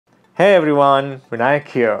Hey everyone, Vinayak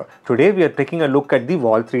here. Today we are taking a look at the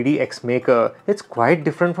Wol3d X-maker. It's quite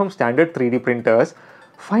different from standard 3D printers.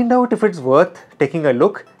 Find out if it's worth taking a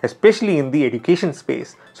look, especially in the education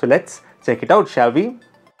space. So let's check it out, shall we?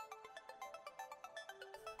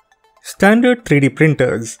 Standard 3D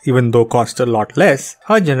printers, even though cost a lot less,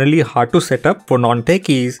 are generally hard to set up for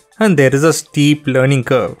non-techies, and there is a steep learning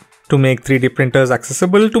curve. To make 3D printers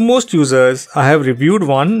accessible to most users, I have reviewed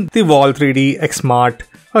one, the Wol3d X-Mart,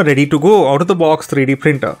 a ready-to-go out-of-the-box 3D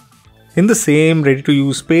printer. In the same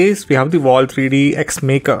ready-to-use space, we have the Wol3d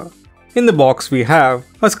X-maker. In the box we have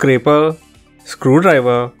a scraper,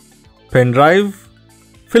 screwdriver, pen drive,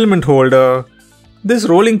 filament holder. This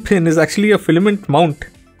rolling pin is actually a filament mount,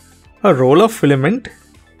 a roll of filament,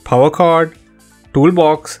 power cord,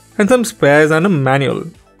 toolbox, and some spares and a manual.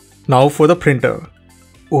 Now for the printer.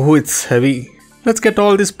 Oh, it's heavy. Let's get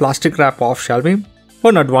all this plastic wrap off, shall we?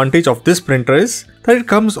 One advantage of this printer is that it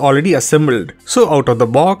comes already assembled, so out of the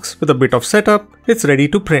box with a bit of setup, it's ready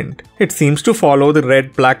to print. It seems to follow the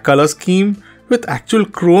red-black color scheme with actual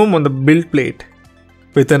chrome on the build plate.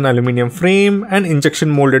 With an aluminium frame and injection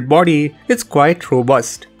molded body, it's quite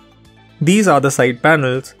robust. These are the side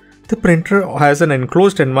panels. The printer has an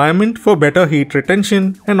enclosed environment for better heat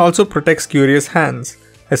retention and also protects curious hands,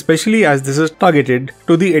 especially as this is targeted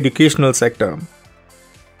to the educational sector.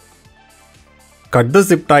 Cut the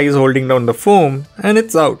zip ties holding down the foam and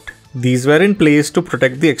it's out. These were in place to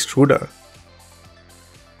protect the extruder.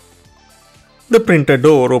 The printer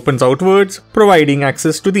door opens outwards, providing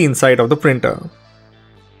access to the inside of the printer.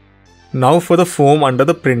 Now for the foam under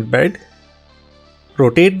the print bed.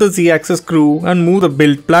 Rotate the Z-axis screw and move the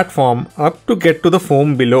build platform up to get to the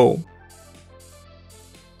foam below.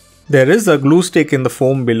 There is a glue stick in the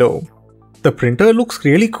foam below. The printer looks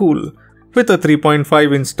really cool, with a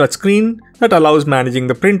 3.5-inch touchscreen that allows managing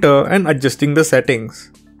the printer and adjusting the settings.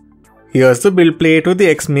 Here's the build plate with the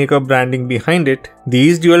X-maker branding behind it.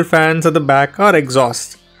 These dual fans at the back are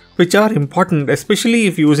exhausts, which are important especially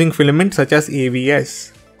if using filament such as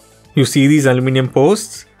ABS. You see these aluminium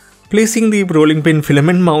posts? Placing the rolling pin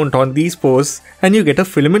filament mount on these posts and you get a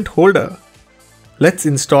filament holder. Let's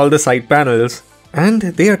install the side panels, and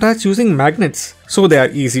they attach using magnets, so they are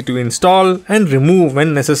easy to install and remove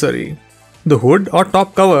when necessary. The hood or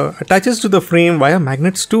top cover attaches to the frame via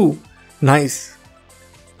magnets too. Nice.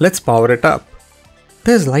 Let's power it up.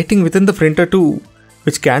 There's lighting within the printer too,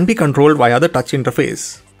 which can be controlled via the touch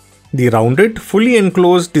interface. The rounded, fully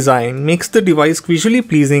enclosed design makes the device visually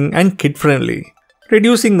pleasing and kid-friendly,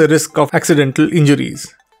 reducing the risk of accidental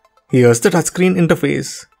injuries. Here's the touchscreen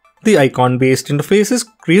interface. The icon-based interface is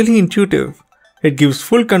really intuitive. It gives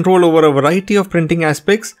full control over a variety of printing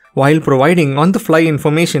aspects while providing on-the-fly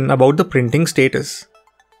information about the printing status.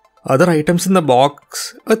 Other items in the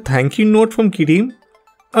box: a thank you note from Qidi,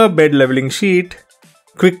 a bed leveling sheet,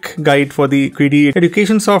 quick guide for the Qidi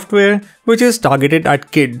education software which is targeted at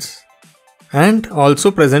kids, and also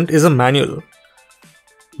present is a manual.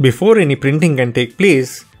 Before any printing can take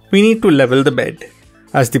place, we need to level the bed,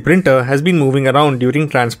 as the printer has been moving around during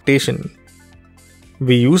transportation.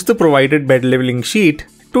 We use the provided bed leveling sheet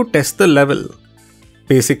to test the level.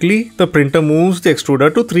 Basically, the printer moves the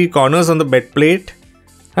extruder to 3 corners on the bed plate,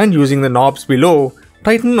 and using the knobs below,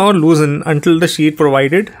 tighten or loosen until the sheet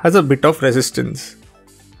provided has a bit of resistance.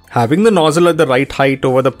 Having the nozzle at the right height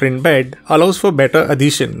over the print bed allows for better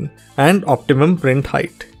adhesion and optimum print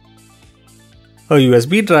height. A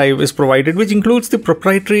USB drive is provided which includes the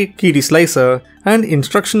proprietary Qidi slicer and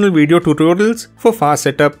instructional video tutorials for fast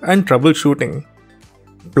setup and troubleshooting.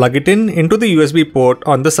 Plug it into the USB port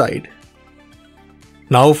on the side.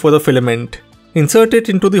 Now for the filament. Insert it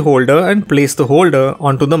into the holder and place the holder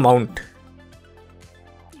onto the mount.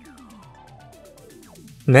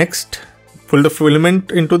 Next, pull the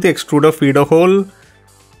filament into the extruder feeder hole.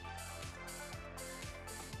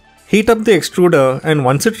 Heat up the extruder, and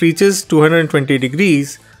once it reaches 220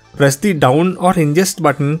 degrees, press the down or ingest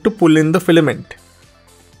button to pull in the filament.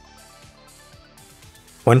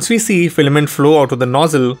 Once we see filament flow out of the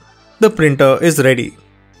nozzle, the printer is ready.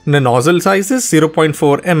 The nozzle size is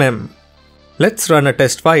 0.4 mm. Let's run a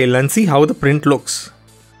test file and see how the print looks.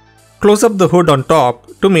 Close up the hood on top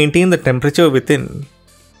to maintain the temperature within.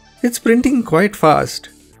 It's printing quite fast.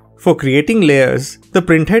 For creating layers, the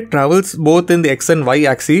printhead travels both in the X and Y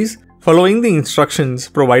axes, following the instructions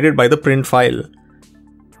provided by the print file.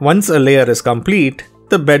 Once a layer is complete,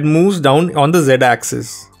 the bed moves down on the Z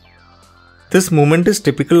axis. This movement is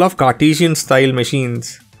typical of Cartesian style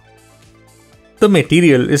machines. The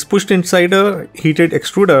material is pushed inside a heated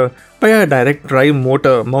extruder by a direct drive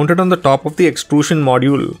motor mounted on the top of the extrusion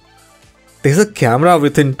module. There's a camera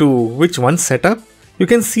within too, which once set up, you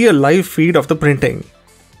can see a live feed of the printing.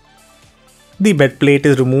 The bed plate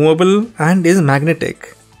is removable and is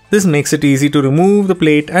magnetic. This makes it easy to remove the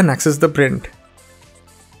plate and access the print.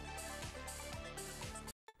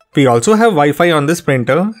 We also have Wi-Fi on this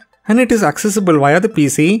printer, and it is accessible via the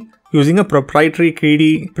PC using a proprietary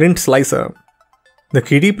Qidi print slicer. The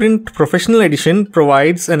Qidi Print Professional Edition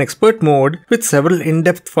provides an expert mode with several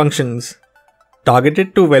in-depth functions.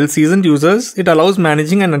 Targeted to well-seasoned users, it allows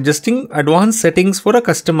managing and adjusting advanced settings for a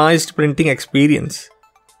customized printing experience.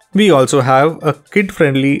 We also have a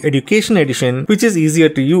kid-friendly Education Edition, which is easier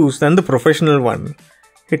to use than the professional one.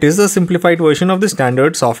 It is a simplified version of the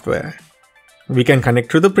standard software. We can connect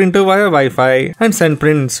to the printer via Wi-Fi and send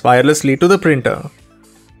prints wirelessly to the printer.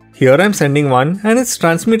 Here I am sending one and it's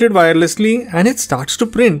transmitted wirelessly and it starts to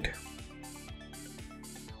print.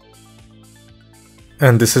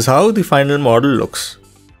 And this is how the final model looks.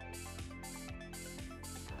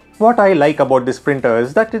 What I like about this printer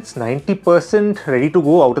is that it's 90% ready to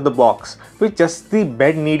go out of the box, with just the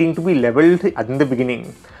bed needing to be leveled in the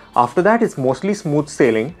beginning. After that, it's mostly smooth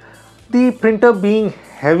sailing. The printer being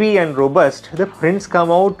heavy and robust, the prints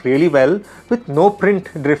come out really well with no print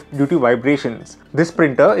drift due to vibrations. This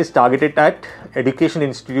printer is targeted at education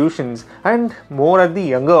institutions and more at the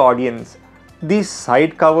younger audience. The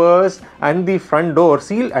side covers and the front door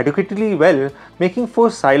seal adequately well, making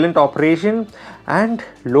for silent operation and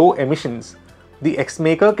low emissions. The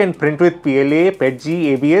X-maker can print with PLA, PETG,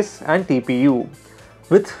 ABS and TPU.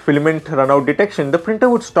 With filament runout detection, the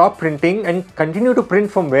printer would stop printing and continue to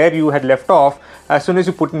print from where you had left off as soon as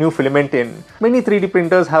you put new filament in. Many 3D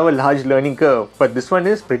printers have a large learning curve, but this one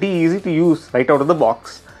is pretty easy to use right out of the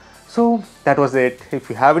box. So that was it. If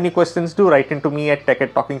you have any questions, do write into me at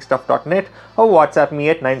tech@talkingstuff.net or WhatsApp me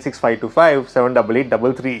at 96525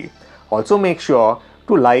 78833. Also make sure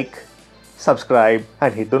to like, subscribe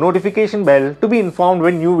and hit the notification bell to be informed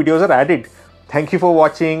when new videos are added. Thank you for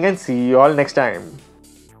watching and see you all next time.